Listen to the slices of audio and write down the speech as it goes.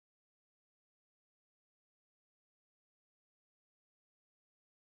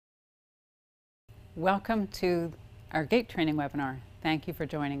Welcome to our Gait training webinar. Thank you for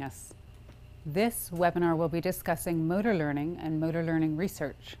joining us. This webinar will be discussing motor learning and motor learning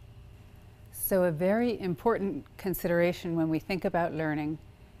research. So a very important consideration when we think about learning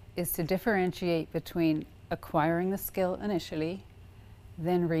is to differentiate between acquiring the skill initially,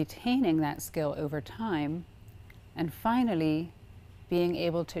 then retaining that skill over time, and finally being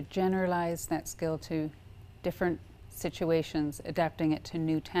able to generalize that skill to different situations, adapting it to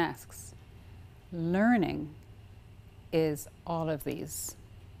new tasks. Learning is all of these.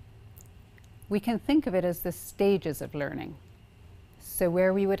 We can think of it as the stages of learning. So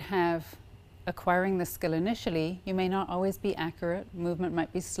where we would have acquiring the skill initially, you may not always be accurate, movement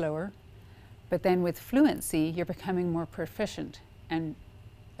might be slower, but then with fluency, you're becoming more proficient and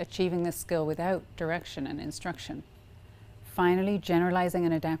achieving the skill without direction and instruction. Finally, generalizing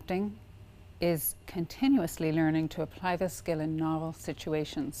and adapting is continuously learning to apply the skill in novel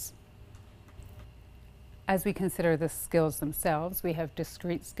situations. As we consider the skills themselves, we have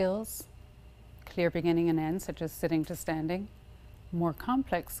discrete skills, clear beginning and end, such as sitting to standing, more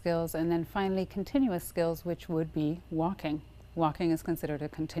complex skills, and then finally continuous skills, which would be walking. Walking is considered a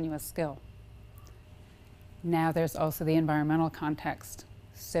continuous skill. Now there's also the environmental context.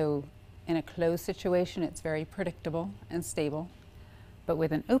 So in a closed situation, it's very predictable and stable. But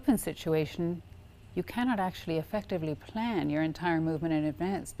with an open situation, you cannot actually effectively plan your entire movement in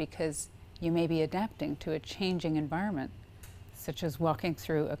advance because you may be adapting to a changing environment, such as walking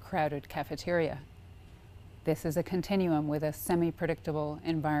through a crowded cafeteria. This is a continuum with a semi-predictable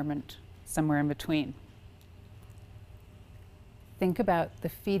environment somewhere in between. Think about the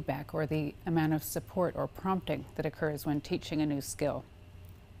feedback or the amount of support or prompting that occurs when teaching a new skill.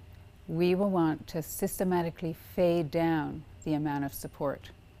 We will want to systematically fade down the amount of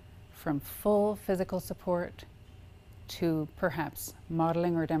support from full physical support to perhaps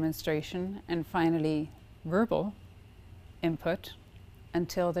modeling or demonstration, and finally verbal input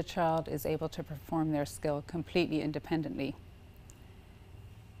until the child is able to perform their skill completely independently.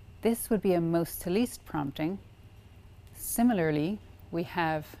 This would be a most to least prompting. Similarly, we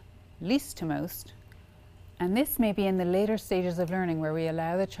have least to most, and this may be in the later stages of learning where we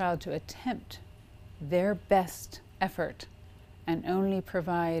allow the child to attempt their best effort and only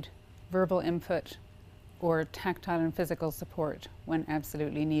provide verbal input or tactile and physical support when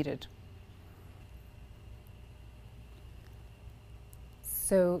absolutely needed.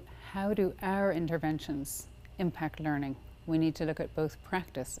 So how do our interventions impact learning? We need to look at both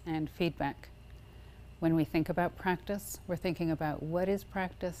practice and feedback. When we think about practice, we're thinking about what is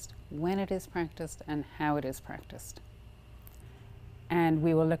practiced, when it is practiced, and how it is practiced. And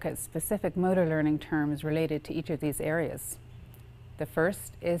we will look at specific motor learning terms related to each of these areas. The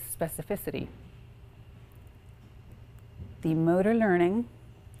first is specificity. The motor learning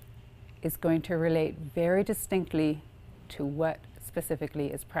is going to relate very distinctly to what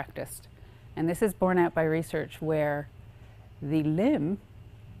specifically is practiced. And this is borne out by research where the limb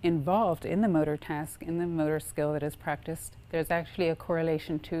involved in the motor task, in the motor skill that is practiced, there's actually a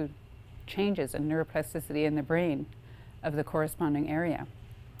correlation to changes in neuroplasticity in the brain of the corresponding area.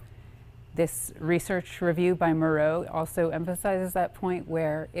 This research review by Moreau also emphasizes that point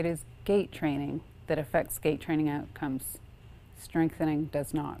where it is gait training that affects gait training outcomes. Strengthening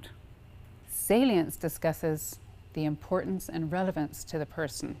does not. Salience discusses the importance and relevance to the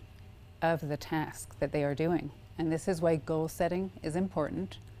person of the task that they are doing. And this is why goal setting is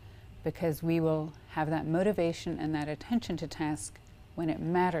important, because we will have that motivation and that attention to task when it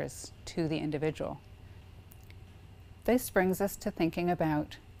matters to the individual. This brings us to thinking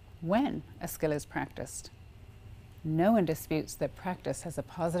about when a skill is practiced. No one disputes that practice has a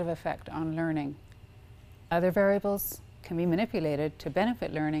positive effect on learning. Other variables can be manipulated to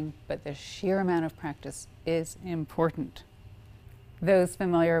benefit learning, but the sheer amount of practice is important. Those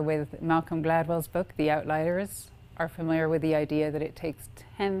familiar with Malcolm Gladwell's book, The Outliers, are familiar with the idea that it takes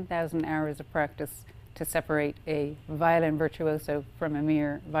 10,000 hours of practice to separate a violin virtuoso from a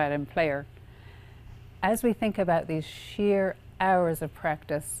mere violin player. As we think about these sheer hours of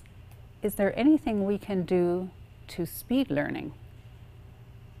practice, is there anything we can do to speed learning?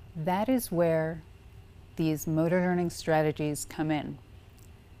 That is where these motor learning strategies come in.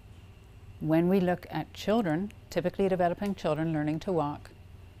 When we look at children, typically developing children learning to walk,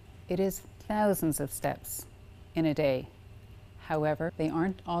 it is thousands of steps in a day. However, they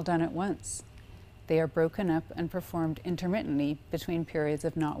aren't all done at once. They are broken up and performed intermittently between periods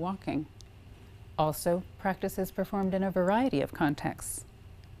of not walking. Also, practice is performed in a variety of contexts.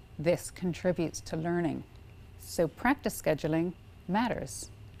 This contributes to learning. So practice scheduling matters.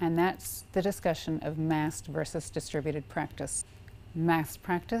 And that's the discussion of massed versus distributed practice. Massed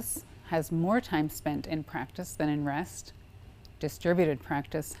practice has more time spent in practice than in rest. Distributed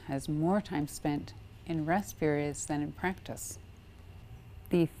practice has more time spent in rest periods than in practice.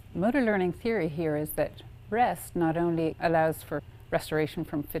 The motor learning theory here is that rest not only allows for restoration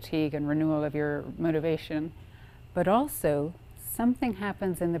from fatigue and renewal of your motivation, but also something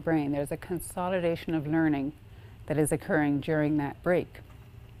happens in the brain. There's a consolidation of learning that is occurring during that break.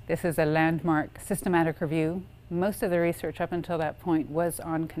 This is a landmark systematic review. Most of the research up until that point was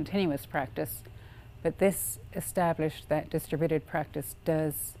on continuous practice, but this established that distributed practice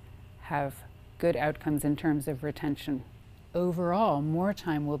does have good outcomes in terms of retention. Overall, more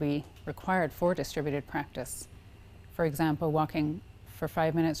time will be required for distributed practice. For example, walking for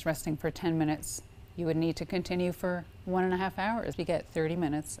 5 minutes, resting for 10 minutes, you would need to continue for 1.5 hours to get 30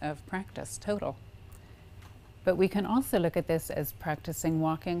 minutes of practice total. But we can also look at this as practicing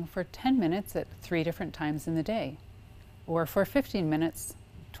walking for 10 minutes at 3 different times in the day, or for 15 minutes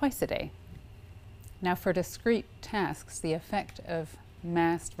twice a day. Now, for discrete tasks, the effect of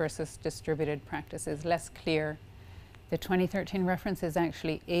massed versus distributed practice is less clear. The 2013 reference is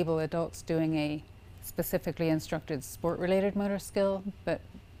actually able adults doing a specifically instructed sport-related motor skill, but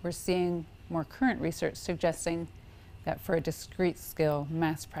we're seeing more current research suggesting that for a discrete skill,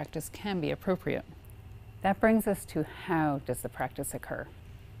 mass practice can be appropriate. That brings us to how does the practice occur?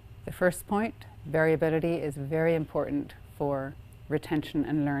 The first point, variability is very important for retention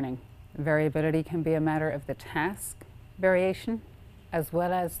and learning. Variability can be a matter of the task variation as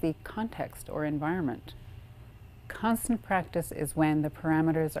well as the context or environment. Constant practice is when the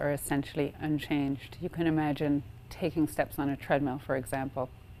parameters are essentially unchanged. You can imagine taking steps on a treadmill, for example.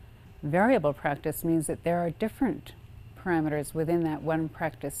 Variable practice means that there are different parameters within that one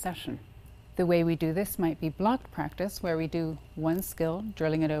practice session. The way we do this might be blocked practice, where we do one skill,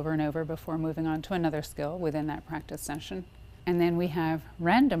 drilling it over and over before moving on to another skill within that practice session. And then we have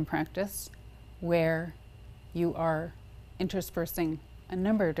random practice, where you are interspersing a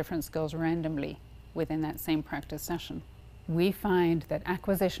number of different skills randomly within that same practice session. We find that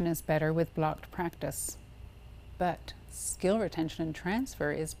acquisition is better with blocked practice, but skill retention and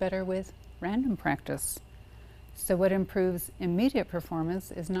transfer is better with random practice. So what improves immediate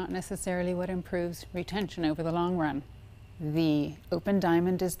performance is not necessarily what improves retention over the long run. The open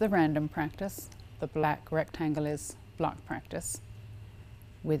diamond is the random practice. The black rectangle is block practice.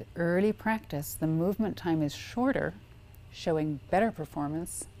 With early practice, the movement time is shorter, showing better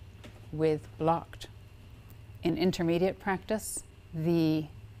performance with blocked. In intermediate practice, the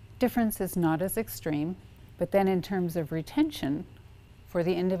difference is not as extreme, but then in terms of retention, for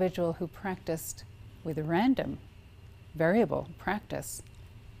the individual who practiced with random, variable practice,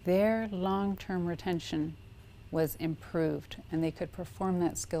 their long-term retention was improved and they could perform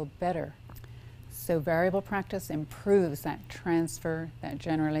that skill better. So variable practice improves that transfer, that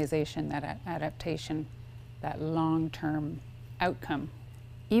generalization, that adaptation, that long-term outcome,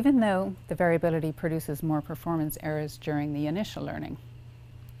 even though the variability produces more performance errors during the initial learning.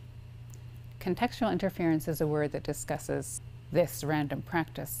 Contextual interference is a word that discusses this random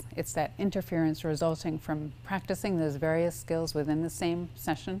practice. It's that interference resulting from practicing those various skills within the same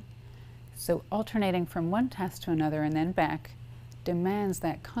session. So alternating from one task to another and then back demands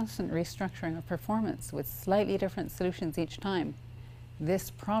that constant restructuring of performance with slightly different solutions each time. This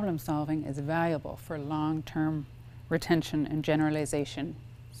problem solving is valuable for long-term retention and generalization.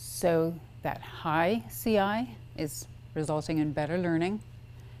 So that high CI is resulting in better learning,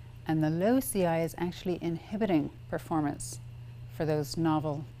 and the low CI is actually inhibiting performance for those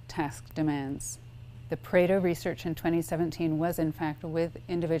novel task demands. The Pareto research in 2017 was in fact with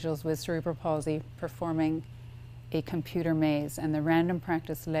individuals with cerebral palsy performing a computer maze, and the random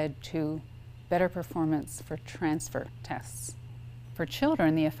practice led to better performance for transfer tests. For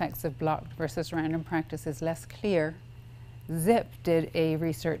children, the effects of blocked versus random practice is less clear. Zip did a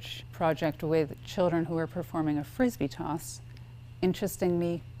research project with children who were performing a frisbee toss.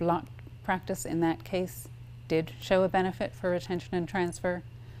 Interestingly, blocked practice in that case did show a benefit for retention and transfer.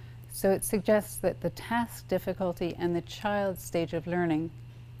 So it suggests that the task difficulty and the child's stage of learning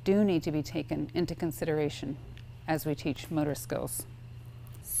do need to be taken into consideration as we teach motor skills.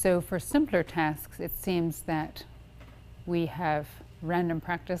 So for simpler tasks, it seems that we have random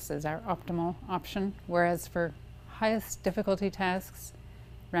practice as our optimal option, whereas for highest difficulty tasks,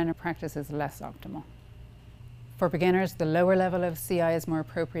 random practice is less optimal. For beginners, the lower level of CI is more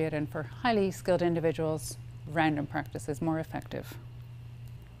appropriate, and for highly skilled individuals, random practice is more effective.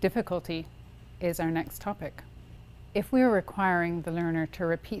 Difficulty is our next topic. If we are requiring the learner to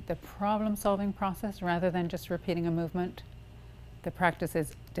repeat the problem-solving process rather than just repeating a movement, the practice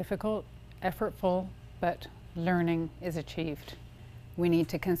is difficult, effortful, but learning is achieved. We need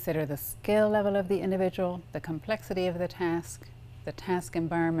to consider the skill level of the individual, the complexity of the task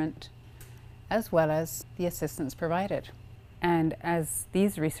environment, as well as the assistance provided. And as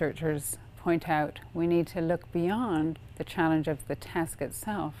these researchers point out, we need to look beyond the challenge of the task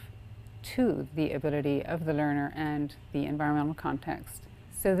itself to the ability of the learner and the environmental context.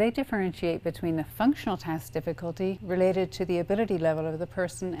 So they differentiate between the functional task difficulty related to the ability level of the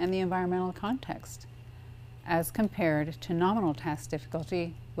person and the environmental context, as compared to nominal task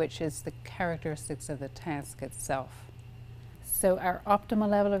difficulty, which is the characteristics of the task itself. So our optimal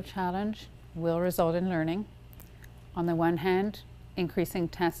level of challenge will result in learning. On the one hand, increasing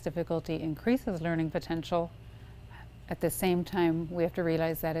task difficulty increases learning potential. At the same time, we have to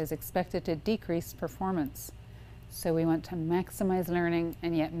realize that is expected to decrease performance. So we want to maximize learning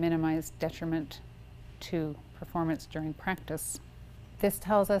and yet minimize detriment to performance during practice. This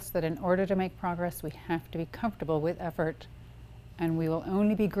tells us that in order to make progress, we have to be comfortable with effort, and we will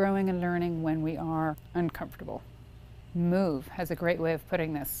only be growing and learning when we are uncomfortable. MOVE has a great way of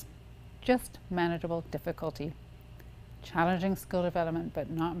putting this. Just manageable difficulty. Challenging skill development, but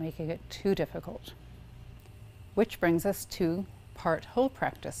not making it too difficult. Which brings us to part-whole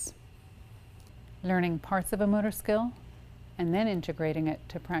practice. Learning parts of a motor skill and then integrating it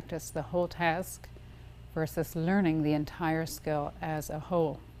to practice the whole task versus learning the entire skill as a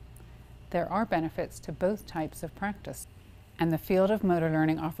whole. There are benefits to both types of practice, and the field of motor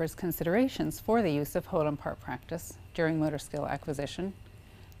learning offers considerations for the use of whole and part practice during motor skill acquisition.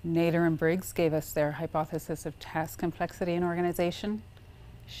 Naylor and Briggs gave us their hypothesis of task complexity and organization.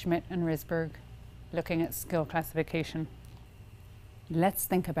 Schmidt and Risberg looking at skill classification. Let's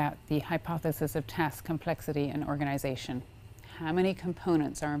think about the hypothesis of task complexity and organization. How many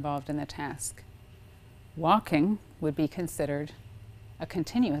components are involved in the task? Walking would be considered a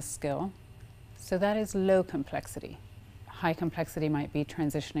continuous skill, so that is low complexity. High complexity might be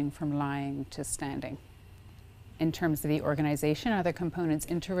transitioning from lying to standing. In terms of the organization, are the components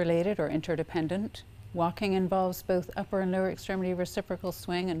interrelated or interdependent? Walking involves both upper and lower extremity reciprocal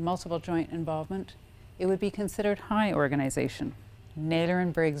swing and multiple joint involvement. It would be considered high organization. Naylor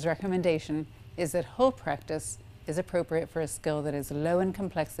and Briggs' recommendation is that whole practice is appropriate for a skill that is low in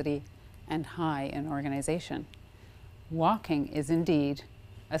complexity and high in organization. Walking is indeed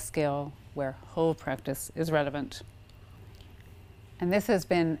a skill where whole practice is relevant. And this has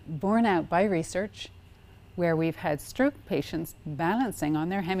been borne out by research where we've had stroke patients balancing on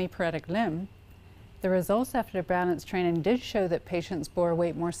their hemiparetic limb. The results after balance training did show that patients bore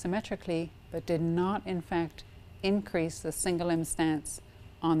weight more symmetrically, but did not, in fact, increase the single limb stance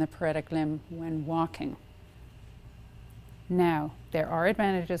on the paretic limb when walking. Now, there are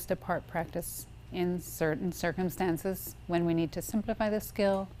advantages to part practice in certain circumstances when we need to simplify the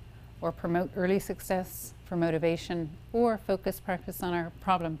skill or promote early success for motivation or focus practice on our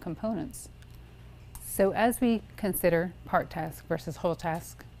problem components. So as we consider part task versus whole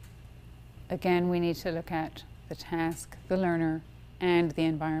task, again, we need to look at the task, the learner, and the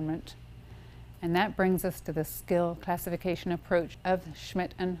environment. And that brings us to the skill classification approach of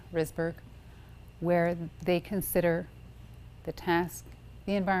Schmidt and Risberg, where they consider the task,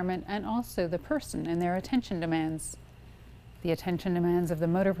 the environment, and also the person and their attention demands. The attention demands of the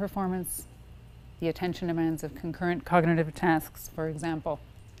motor performance, the attention demands of concurrent cognitive tasks, for example,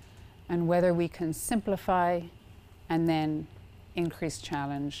 and whether we can simplify and then increase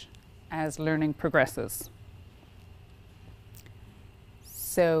challenge as learning progresses.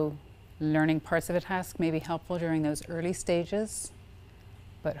 So learning parts of a task may be helpful during those early stages,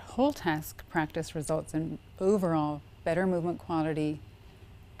 but whole task practice results in overall better movement quality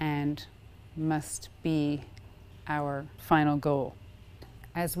and must be our final goal.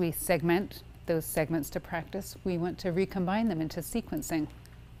 As we segment those segments to practice, we want to recombine them into sequencing.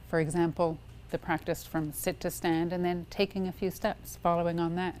 For example, the practice from sit to stand and then taking a few steps following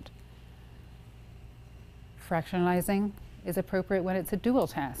on that. Fractionalizing is appropriate when it's a dual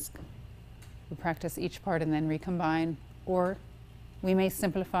task. We practice each part and then recombine, or we may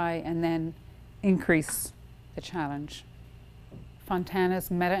simplify and then increase the challenge.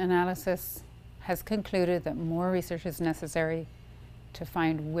 Fontana's meta-analysis has concluded that more research is necessary to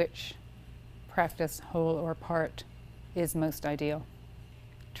find which practice, whole or part, is most ideal.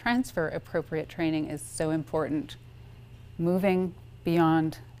 Transfer appropriate training is so important, moving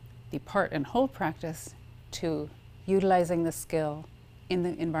beyond the part and whole practice to utilizing the skill in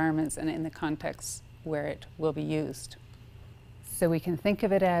the environments and in the contexts where it will be used. So we can think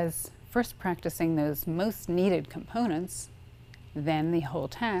of it as first practicing those most needed components, then the whole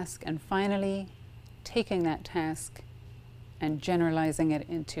task, and finally taking that task and generalizing it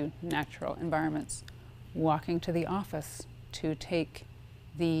into natural environments. Walking to the office to take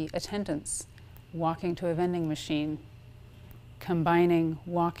the attendance, walking to a vending machine, combining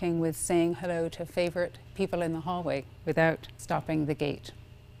walking with saying hello to favorite people in the hallway without stopping the gait.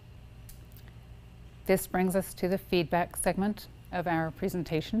 This brings us to the feedback segment of our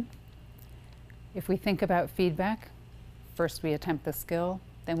presentation. If we think about feedback, first we attempt the skill,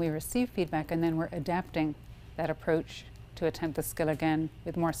 then we receive feedback, and then we're adapting that approach to attempt the skill again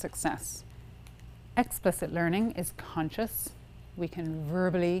with more success. Explicit learning is conscious. We can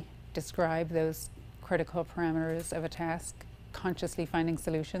verbally describe those critical parameters of a task, consciously finding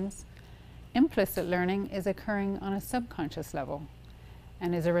solutions. Implicit learning is occurring on a subconscious level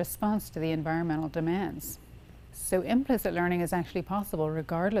and is a response to the environmental demands. So implicit learning is actually possible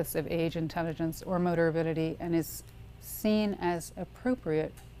regardless of age, intelligence, or motor ability, and is seen as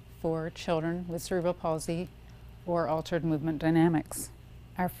appropriate for children with cerebral palsy or altered movement dynamics.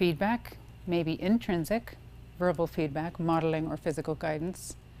 Our feedback may be intrinsic, verbal feedback, modeling, or physical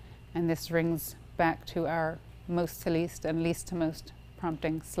guidance, and this rings back to our most to least and least to most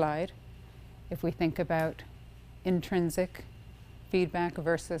prompting slide. If we think about intrinsic feedback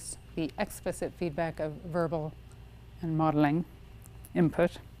versus the explicit feedback of verbal and modeling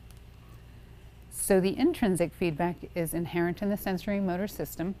input. So the intrinsic feedback is inherent in the sensory motor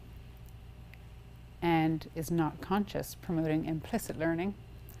system and is not conscious, promoting implicit learning.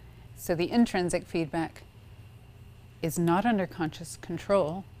 So the intrinsic feedback is not under conscious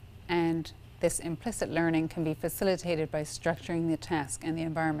control, and this implicit learning can be facilitated by structuring the task and the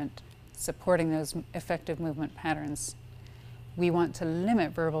environment, supporting those effective movement patterns. We want to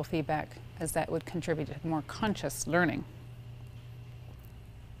limit verbal feedback as that would contribute to more conscious learning.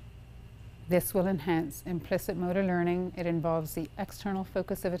 This will enhance implicit motor learning. It involves the external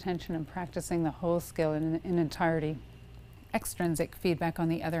focus of attention and practicing the whole skill in entirety. Extrinsic feedback, on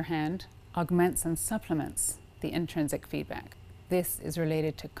the other hand, augments and supplements the intrinsic feedback. This is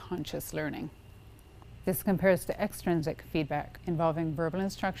related to conscious learning. This compares to extrinsic feedback involving verbal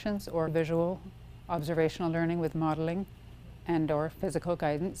instructions or visual observational learning with modeling and/or physical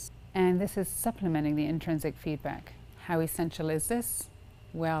guidance. And this is supplementing the intrinsic feedback. How essential is this?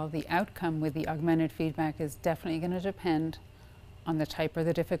 Well, the outcome with the augmented feedback is definitely going to depend on the type or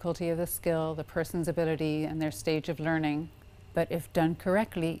the difficulty of the skill, the person's ability, and their stage of learning. But if done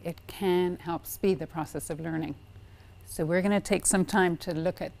correctly, it can help speed the process of learning. So we're going to take some time to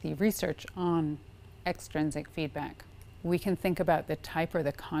look at the research on extrinsic feedback. We can think about the type or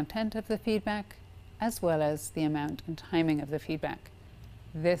the content of the feedback, as well as the amount and timing of the feedback.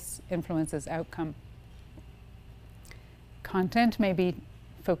 This influences outcome. Content may be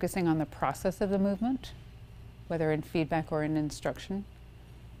focusing on the process of the movement, whether in feedback or in instruction.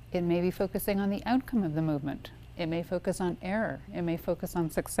 It may be focusing on the outcome of the movement. It may focus on error. It may focus on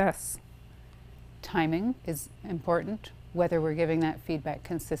success. Timing is important, whether we're giving that feedback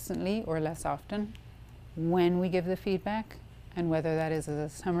consistently or less often, when we give the feedback, and whether that is as a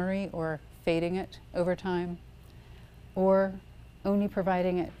summary or fading it over time, or only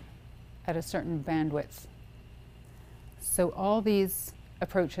providing it at a certain bandwidth. So all these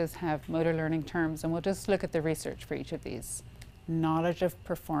approaches have motor learning terms, and we'll just look at the research for each of these. Knowledge of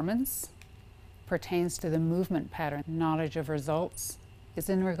performance pertains to the movement pattern. Knowledge of results is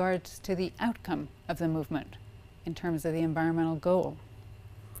in regards to the outcome of the movement in terms of the environmental goal.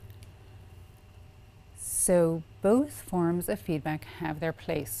 So both forms of feedback have their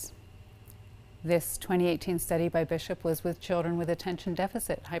place. This 2018 study by Bishop was with children with attention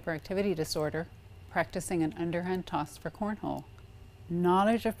deficit hyperactivity disorder practicing an underhand toss for cornhole.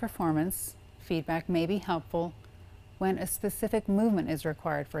 Knowledge of performance feedback may be helpful when a specific movement is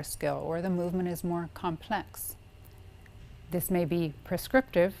required for a skill or the movement is more complex. This may be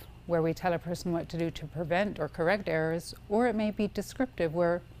prescriptive, where we tell a person what to do to prevent or correct errors, or it may be descriptive,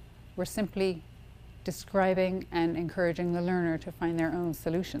 where we're simply describing and encouraging the learner to find their own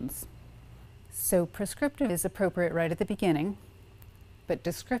solutions. So prescriptive is appropriate right at the beginning, but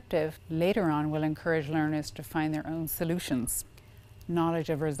descriptive later on will encourage learners to find their own solutions. Knowledge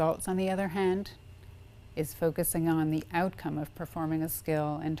of results, on the other hand, is focusing on the outcome of performing a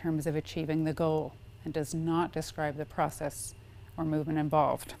skill in terms of achieving the goal, and does not describe the process or movement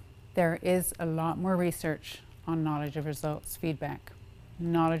involved. There is a lot more research on knowledge of results feedback.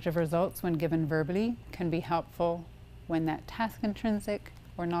 Knowledge of results, when given verbally, can be helpful when that task intrinsic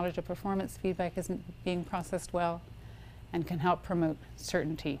or knowledge of performance feedback isn't being processed well, and can help promote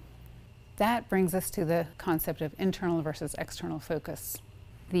certainty. That brings us to the concept of internal versus external focus.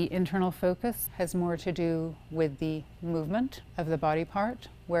 The internal focus has more to do with the movement of the body part,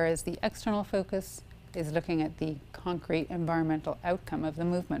 whereas the external focus is looking at the concrete environmental outcome of the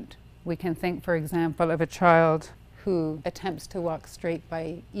movement. We can think, for example, of a child who attempts to walk straight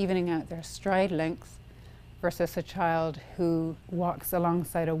by evening out their stride length versus a child who walks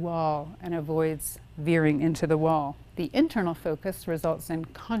alongside a wall and avoids veering into the wall. The internal focus results in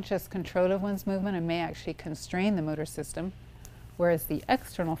conscious control of one's movement and may actually constrain the motor system, whereas the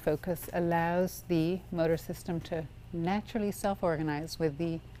external focus allows the motor system to naturally self-organize with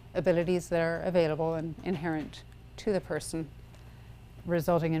the abilities that are available and inherent to the person,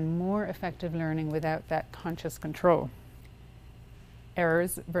 resulting in more effective learning without that conscious control.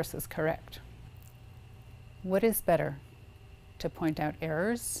 Errors versus correct. What is better, to point out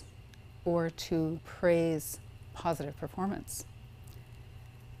errors or to praise positive performance?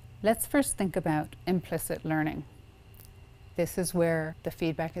 Let's first think about implicit learning. This is where the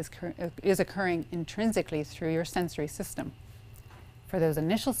feedback is occurring intrinsically through your sensory system. For those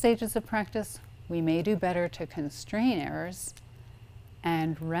initial stages of practice, we may do better to constrain errors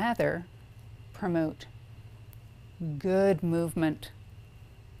and rather promote good movement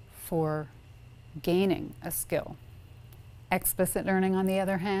for gaining a skill. Explicit learning, on the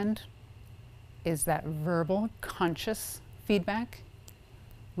other hand, is that verbal, conscious feedback.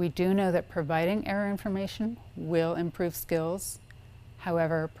 We do know that providing error information will improve skills.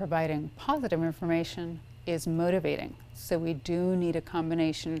 However, providing positive information is motivating. So we do need a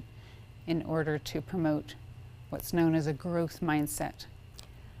combination in order to promote what's known as a growth mindset.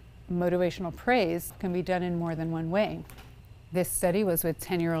 Motivational praise can be done in more than one way. This study was with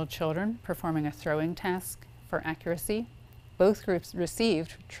 10-year-old children performing a throwing task for accuracy. Both groups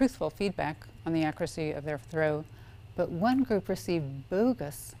received truthful feedback on the accuracy of their throw, but one group received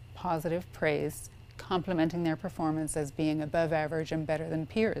bogus positive praise, complimenting their performance as being above average and better than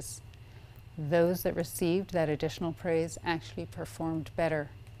peers. Those that received that additional praise actually performed better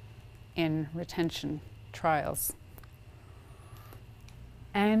in retention trials.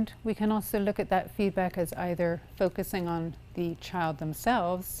 And we can also look at that feedback as either focusing on the child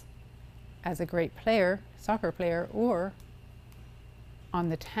themselves as a great player, soccer player, or on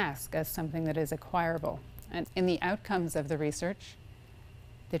the task as something that is acquirable. And in the outcomes of the research,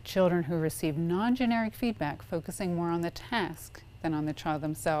 the children who received non-generic feedback, focusing more on the task than on the child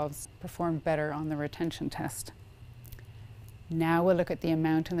themselves, performed better on the retention test. Now we'll look at the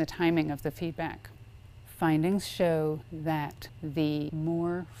amount and the timing of the feedback. Findings show that the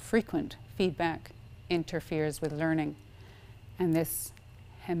more frequent feedback interferes with learning. And this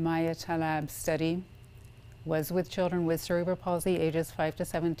Hemaya-Talab study was with children with cerebral palsy ages 5 to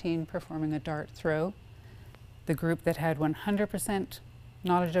 17 performing a dart throw. The group that had 100%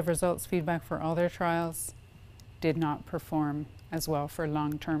 knowledge of results feedback for all their trials did not perform as well for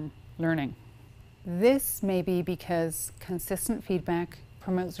long-term learning. This may be because consistent feedback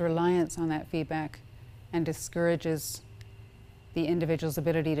promotes reliance on that feedback and discourages the individual's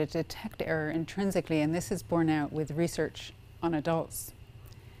ability to detect error intrinsically, and this is borne out with research on adults.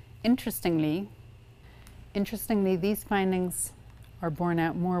 Interestingly, these findings are borne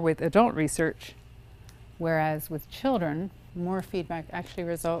out more with adult research, whereas with children, more feedback actually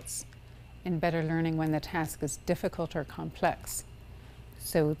results in better learning when the task is difficult or complex.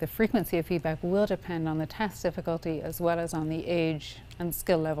 So the frequency of feedback will depend on the task difficulty as well as on the age and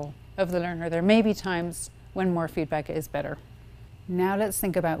skill level of the learner. There may be times when more feedback is better. Now let's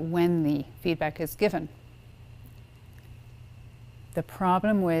think about when the feedback is given. The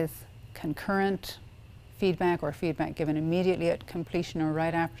problem with concurrent feedback or feedback given immediately at completion or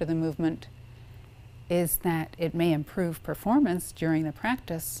right after the movement is that it may improve performance during the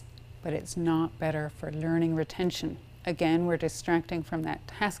practice, but it's not better for learning retention. Again, we're distracting from that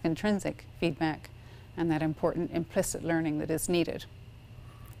task intrinsic feedback and that important implicit learning that is needed.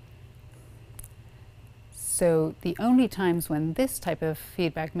 So the only times when this type of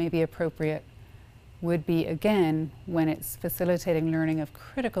feedback may be appropriate would be, again, when it's facilitating learning of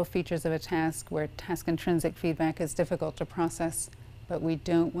critical features of a task where task intrinsic feedback is difficult to process, but we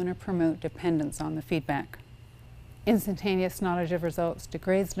don't want to promote dependence on the feedback. Instantaneous knowledge of results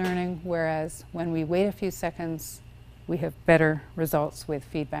degrades learning, whereas when we wait a few seconds, we have better results with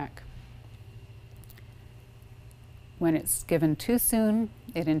feedback. When it's given too soon,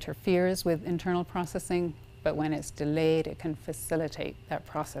 it interferes with internal processing, but when it's delayed, it can facilitate that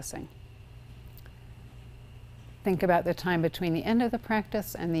processing. Think about the time between the end of the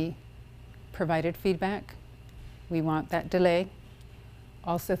practice and the provided feedback. We want that delay.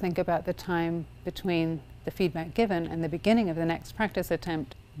 Also think about the time between the feedback given and the beginning of the next practice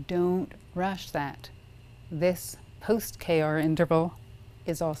attempt. Don't rush that. This post-KR interval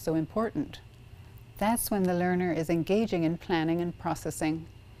is also important. That's when the learner is engaging in planning and processing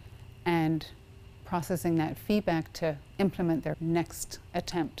that feedback to implement their next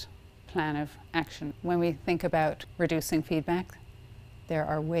attempt plan of action. When we think about reducing feedback, there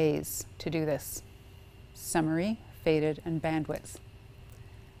are ways to do this: summary, faded, and bandwidth.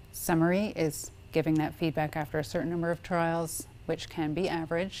 Summary is giving that feedback after a certain number of trials, which can be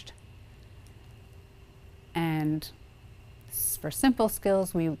averaged. And for simple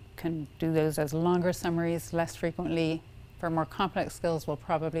skills, we can do those as longer summaries less frequently. For more complex skills, we'll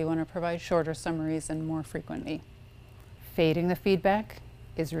probably want to provide shorter summaries and more frequently. Fading the feedback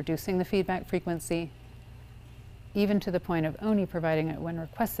is reducing the feedback frequency, even to the point of only providing it when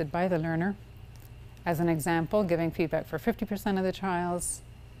requested by the learner. As an example, giving feedback for 50% of the trials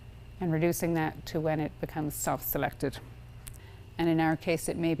and reducing that to when it becomes self-selected. And in our case,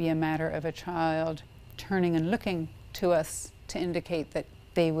 it may be a matter of a child turning and looking to us to indicate that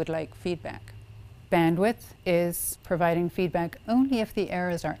they would like feedback. Bandwidth is providing feedback only if the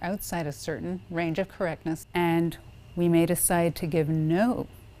errors are outside a certain range of correctness, and we may decide to give no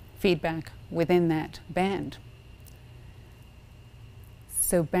feedback within that band.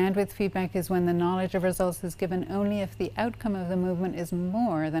 So bandwidth feedback is when the knowledge of results is given only if the outcome of the movement is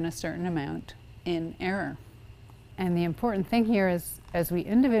more than a certain amount in error. And the important thing here is, as we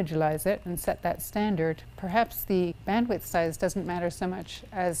individualize it and set that standard, perhaps the bandwidth size doesn't matter so much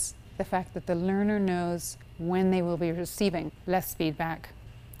as the fact that the learner knows when they will be receiving less feedback.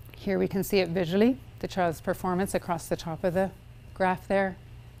 Here we can see it visually, the child's performance across the top of the graph there.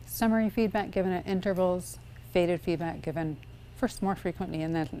 Summary feedback given at intervals, faded feedback given first more frequently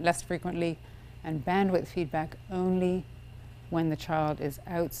and then less frequently, and bandwidth feedback only when the child is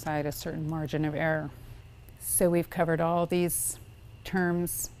outside a certain margin of error. So we've covered all these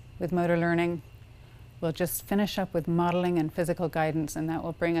terms with motor learning. We'll just finish up with modeling and physical guidance, and that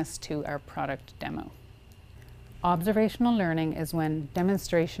will bring us to our product demo. Observational learning is when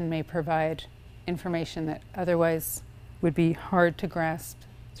demonstration may provide information that otherwise would be hard to grasp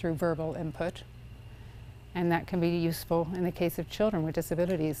through verbal input. And that can be useful in the case of children with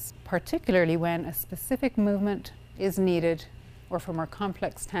disabilities, particularly when a specific movement is needed or for more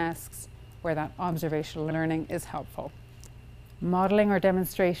complex tasks where that observational learning is helpful. Modeling or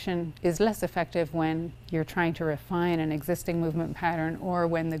demonstration is less effective when you're trying to refine an existing movement pattern or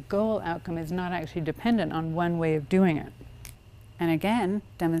when the goal outcome is not actually dependent on one way of doing it. And again,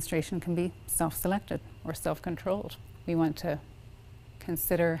 demonstration can be self-selected or self-controlled. We want to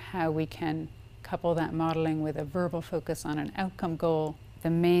consider how we can couple that modeling with a verbal focus on an outcome goal. The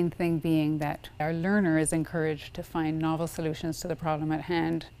main thing being that our learner is encouraged to find novel solutions to the problem at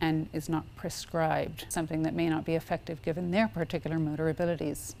hand and is not prescribed something that may not be effective given their particular motor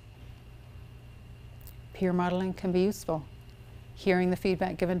abilities. Peer modeling can be useful. Hearing the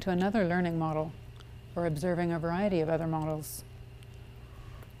feedback given to another learning model or observing a variety of other models.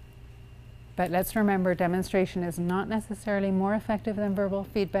 But let's remember, demonstration is not necessarily more effective than verbal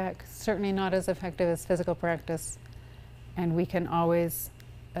feedback, certainly not as effective as physical practice. And we can always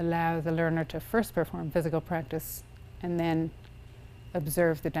allow the learner to first perform physical practice and then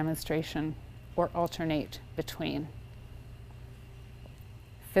observe the demonstration or alternate between.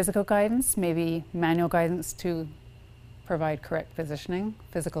 Physical guidance may be manual guidance to provide correct positioning.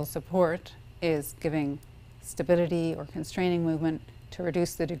 Physical support is giving stability or constraining movement to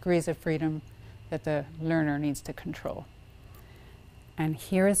reduce the degrees of freedom that the learner needs to control. And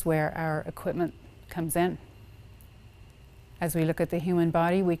here is where our equipment comes in. As we look at the human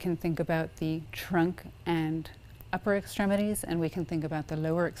body, we can think about the trunk and upper extremities, and we can think about the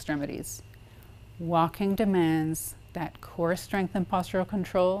lower extremities. Walking demands that core strength and postural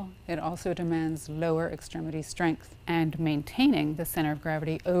control. It also demands lower extremity strength and maintaining the center of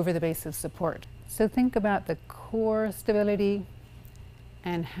gravity over the base of support. So think about the core stability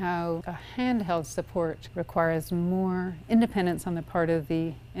and how a handheld support requires more independence on the part of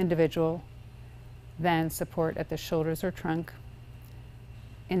the individual than support at the shoulders or trunk.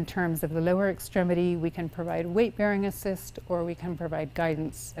 In terms of the lower extremity, we can provide weight-bearing assist or we can provide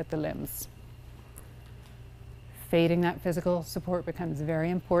guidance at the limbs. Fading that physical support becomes very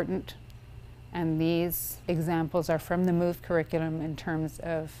important, and these examples are from the MOVE curriculum in terms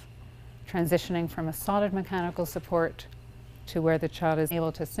of transitioning from a solid mechanical support to where the child is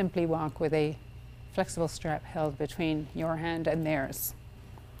able to simply walk with a flexible strap held between your hand and theirs.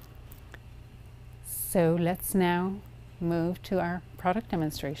 So let's now move to our product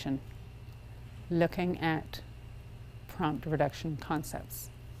demonstration, looking at prompt reduction concepts.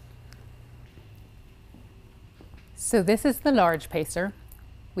 So this is the large pacer.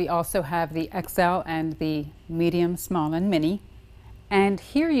 We also have the XL and the medium, small, and mini. And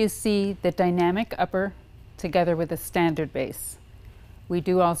here you see the dynamic upper together with the standard base. We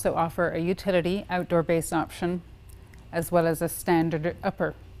do also offer a utility outdoor base option as well as a standard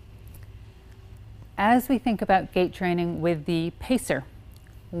upper. As we think about gait training with the pacer,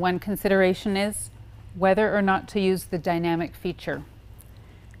 one consideration is whether or not to use the dynamic feature.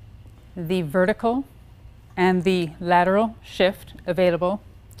 The vertical and the lateral shift available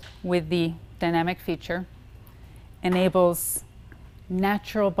with the dynamic feature enables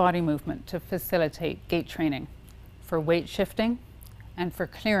natural body movement to facilitate gait training for weight shifting and for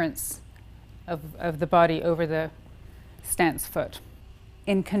clearance of the body over the stance foot.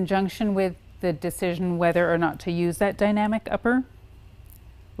 In conjunction with the decision whether or not to use that dynamic upper,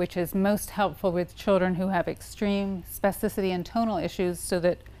 which is most helpful with children who have extreme spasticity and tonal issues so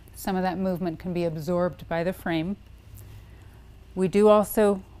that some of that movement can be absorbed by the frame, we do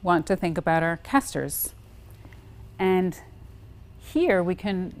also want to think about our casters. And here we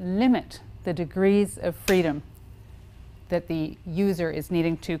can limit the degrees of freedom that the user is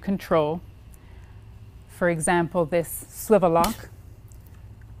needing to control. For example, this swivel lock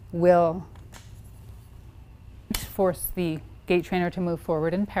will force the gait trainer to move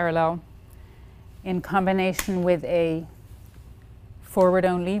forward in parallel in combination with a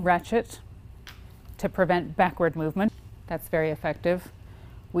forward-only ratchet to prevent backward movement. That's very effective.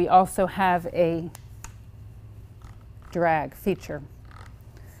 We also have a drag feature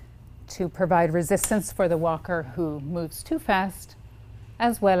to provide resistance for the walker who moves too fast,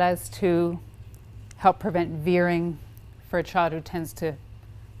 as well as to help prevent veering for a child who tends to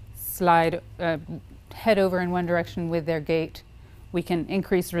slide head over in one direction with their gait. We can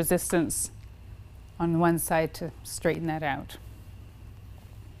increase resistance on one side to straighten that out.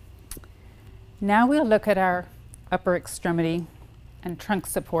 Now we'll look at our upper extremity and trunk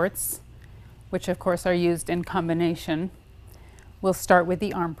supports, which of course are used in combination. We'll start with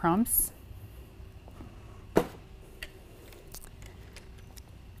the arm prompts.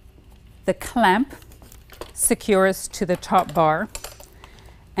 The clamp secures to the top bar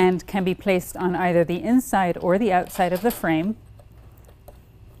and can be placed on either the inside or the outside of the frame.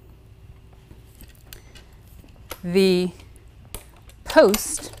 The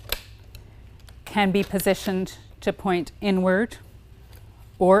post can be positioned to point inward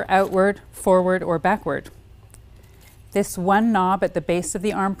or outward, forward or backward. This one knob at the base of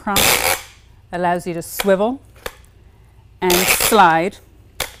the arm prompt allows you to swivel and slide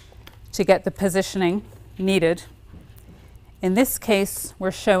to get the positioning needed. In this case,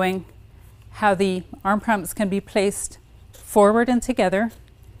 we're showing how the arm prompts can be placed forward and together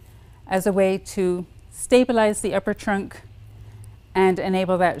as a way to stabilize the upper trunk and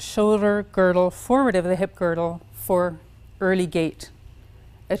enable that shoulder girdle forward of the hip girdle for early gait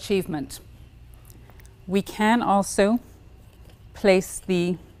achievement. We can also place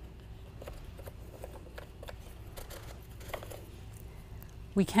the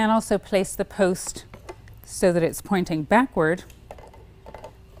post so that it's pointing backward,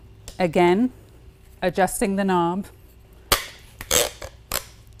 again adjusting the knob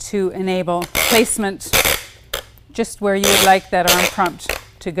to enable placement just where you would like that arm prompt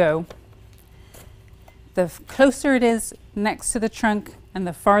to go. The closer it is next to the trunk and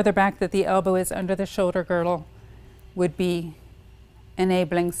the farther back that the elbow is under the shoulder girdle would be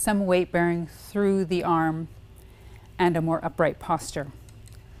enabling some weight bearing through the arm and a more upright posture.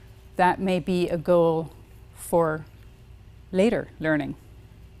 That may be a goal for later learning.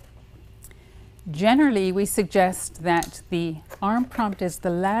 Generally, we suggest that the arm prompt is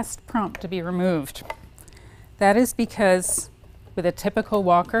the last prompt to be removed. That is because with a typical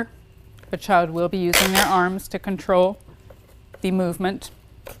walker, a child will be using their arms to control the movement,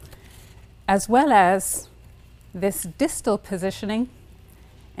 as well as this distal positioning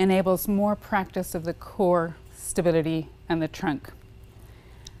enables more practice of the core stability and the trunk.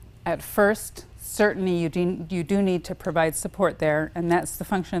 At first, certainly you do need to provide support there, and that's the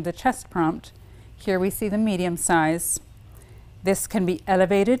function of the chest prompt. Here we see the medium size. This can be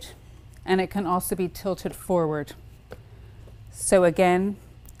elevated and it can also be tilted forward. So again,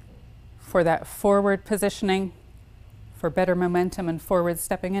 for that forward positioning, for better momentum and forward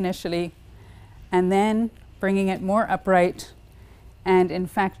stepping initially, and then bringing it more upright and in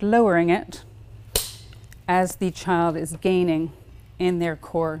fact lowering it as the child is gaining in their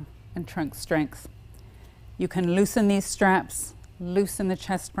core and trunk strength. You can loosen these straps, loosen the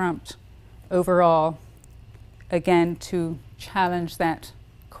chest prompt overall, again to challenge that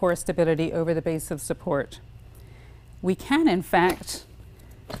core stability over the base of support. We can in fact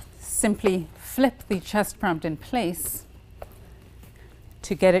simply flip the chest prompt in place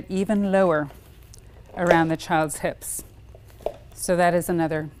to get it even lower around the child's hips. So that is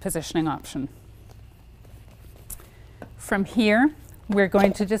another positioning option. From here, we're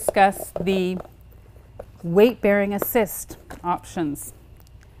going to discuss the weight-bearing assist options.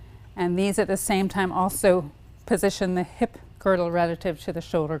 And these at the same time also position the hip girdle relative to the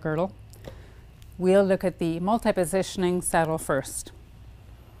shoulder girdle. We'll look at the multi-positioning saddle first.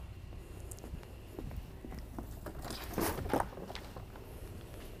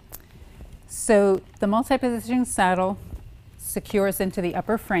 So the multi-positioning saddle secures into the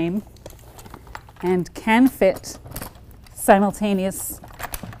upper frame and can fit simultaneous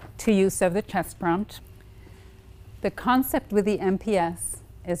to use of the chest prompt. The concept with the MPS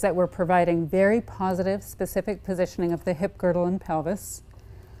is that we're providing very positive, specific positioning of the hip girdle and pelvis.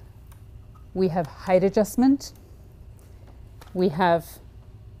 We have height adjustment. We have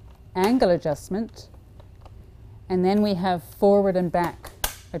angle adjustment. And then we have forward and back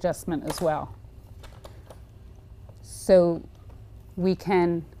adjustment as well. So we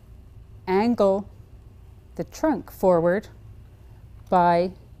can angle the trunk forward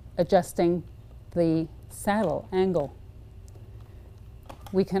by adjusting the saddle angle.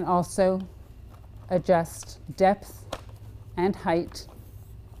 We can also adjust depth and height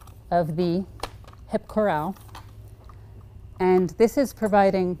of the hip corral. And this is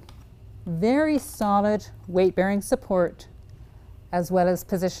providing very solid weight-bearing support as well as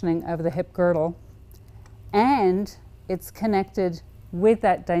positioning of the hip girdle. And it's connected with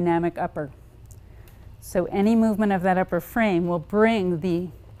that dynamic upper. So any movement of that upper frame will bring the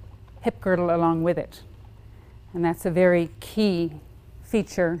hip girdle along with it. And that's a very key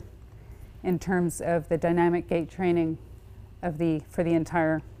feature in terms of the dynamic gait training of for the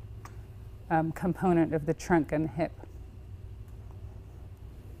entire component of the trunk and hip.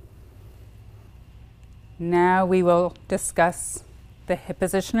 Now we will discuss the hip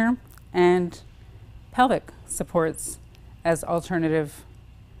positioner and pelvic supports as alternative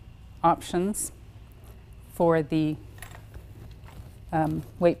options for the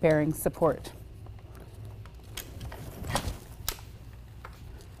weight-bearing support.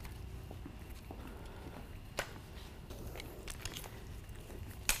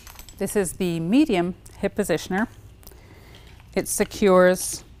 This is the medium hip positioner. It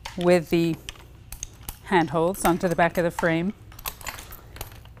secures with the handholds onto the back of the frame.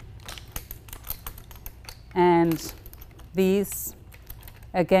 And these,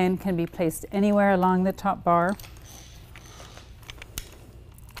 again, can be placed anywhere along the top bar.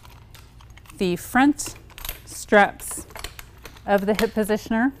 The front straps of the hip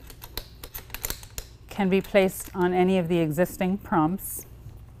positioner can be placed on any of the existing prompts.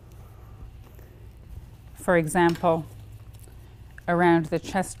 For example, around the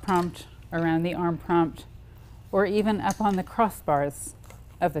chest prompt, around the arm prompt, or even up on the crossbars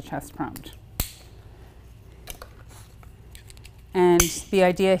of the chest prompt. And the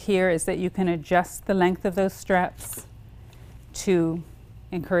idea here is that you can adjust the length of those straps to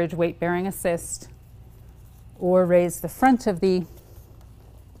encourage weight-bearing assist, or raise the front of the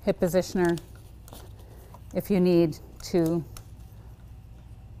hip positioner if you need to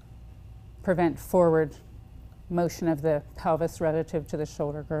prevent forward motion of the pelvis relative to the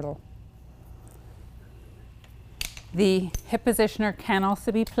shoulder girdle. The hip positioner can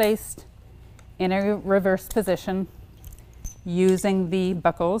also be placed in a reverse position using the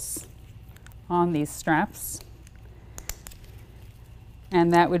buckles on these straps.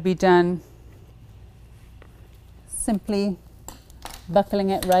 And that would be done simply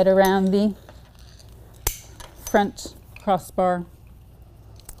buckling it right around the front crossbar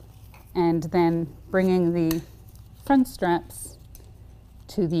and then bringing the front straps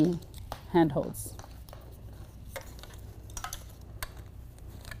to the handholds.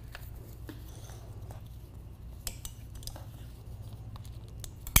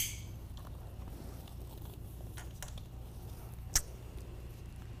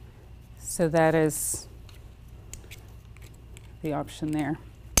 So that is the option there.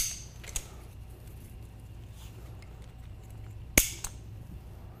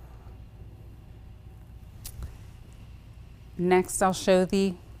 Next, I'll show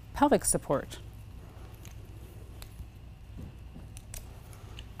the pelvic support.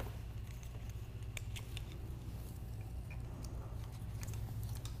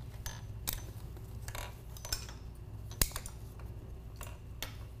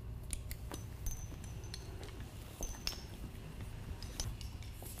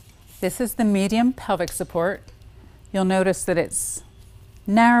 This is the medium pelvic support. You'll notice that it's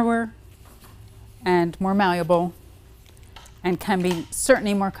narrower and more malleable and can be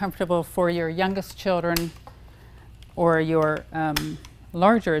certainly more comfortable for your youngest children or your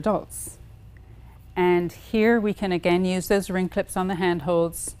larger adults. And here we can again use those ring clips on the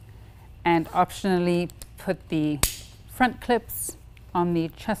handholds and optionally put the front clips on the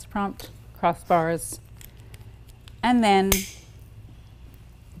chest prompt crossbars and then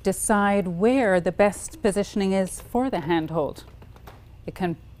decide where the best positioning is for the handhold. It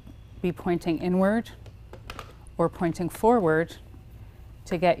can be pointing inward or pointing forward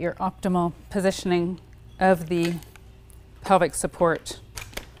to get your optimal positioning of the pelvic support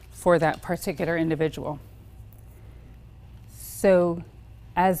for that particular individual. So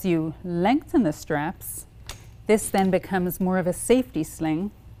as you lengthen the straps, this then becomes more of a safety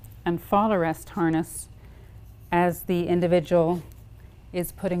sling and fall arrest harness as the individual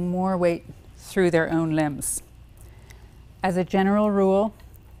is putting more weight through their own limbs. As a general rule,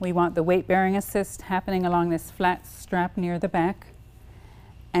 we want the weight-bearing assist happening along this flat strap near the back.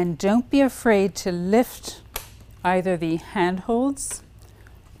 And don't be afraid to lift either the handholds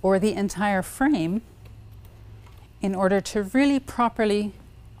or the entire frame in order to really properly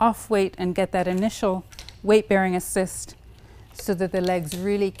off-weight and get that initial weight-bearing assist so that the legs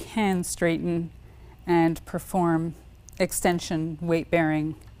really can straighten and perform extension,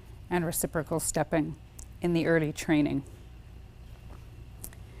 weight-bearing, and reciprocal stepping in the early training.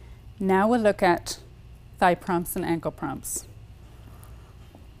 Now we'll look at thigh prompts and ankle prompts.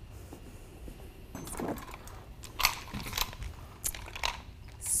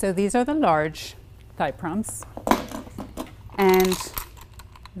 So these are the large thigh prompts, and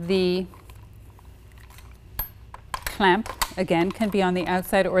the clamp, again, can be on the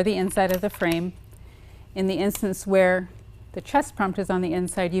outside or the inside of the frame. In the instance where the chest prompt is on the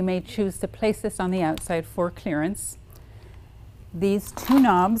inside, you may choose to place this on the outside for clearance. These two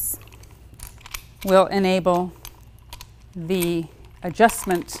knobs will enable the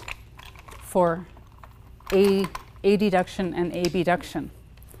adjustment for a deduction and abduction.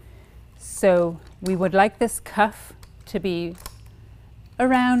 So we would like this cuff to be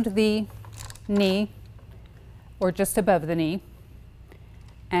around the knee or just above the knee.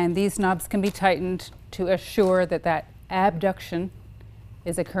 And these knobs can be tightened to assure that that abduction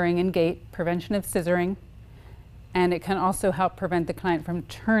is occurring in gait, prevention of scissoring, and it can also help prevent the client from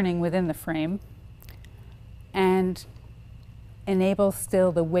turning within the frame and enable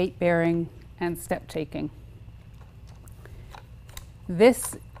still the weight bearing and step taking.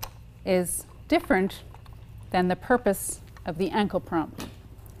 This is different than the purpose of the ankle prompt.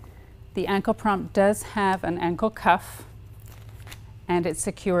 The ankle prompt does have an ankle cuff, and it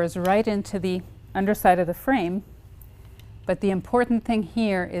secures right into the underside of the frame. But the important thing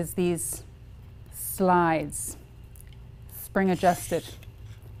here is these slides, spring adjusted,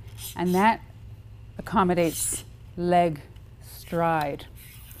 and that accommodates leg stride,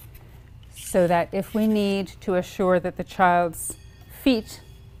 so that if we need to assure that the child's feet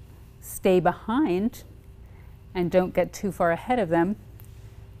stay behind and don't get too far ahead of them,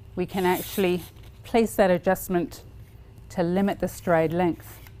 we can actually place that adjustment to limit the stride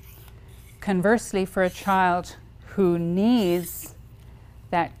length. Conversely, for a child who needs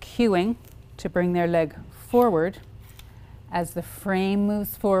that cueing to bring their leg forward, as the frame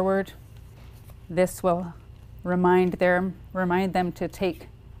moves forward, this will remind them to take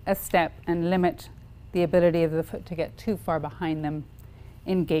a step and limit the ability of the foot to get too far behind them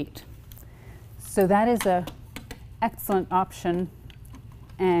in gait. So that is an excellent option,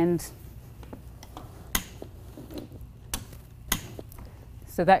 and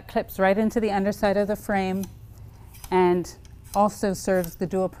so that clips right into the underside of the frame and also serves the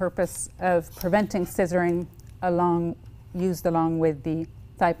dual purpose of preventing scissoring used along with the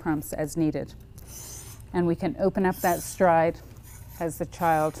thigh prompts as needed. And we can open up that stride as the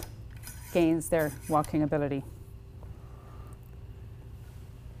child gains their walking ability.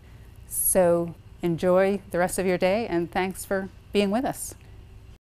 So enjoy the rest of your day, and thanks for being with us.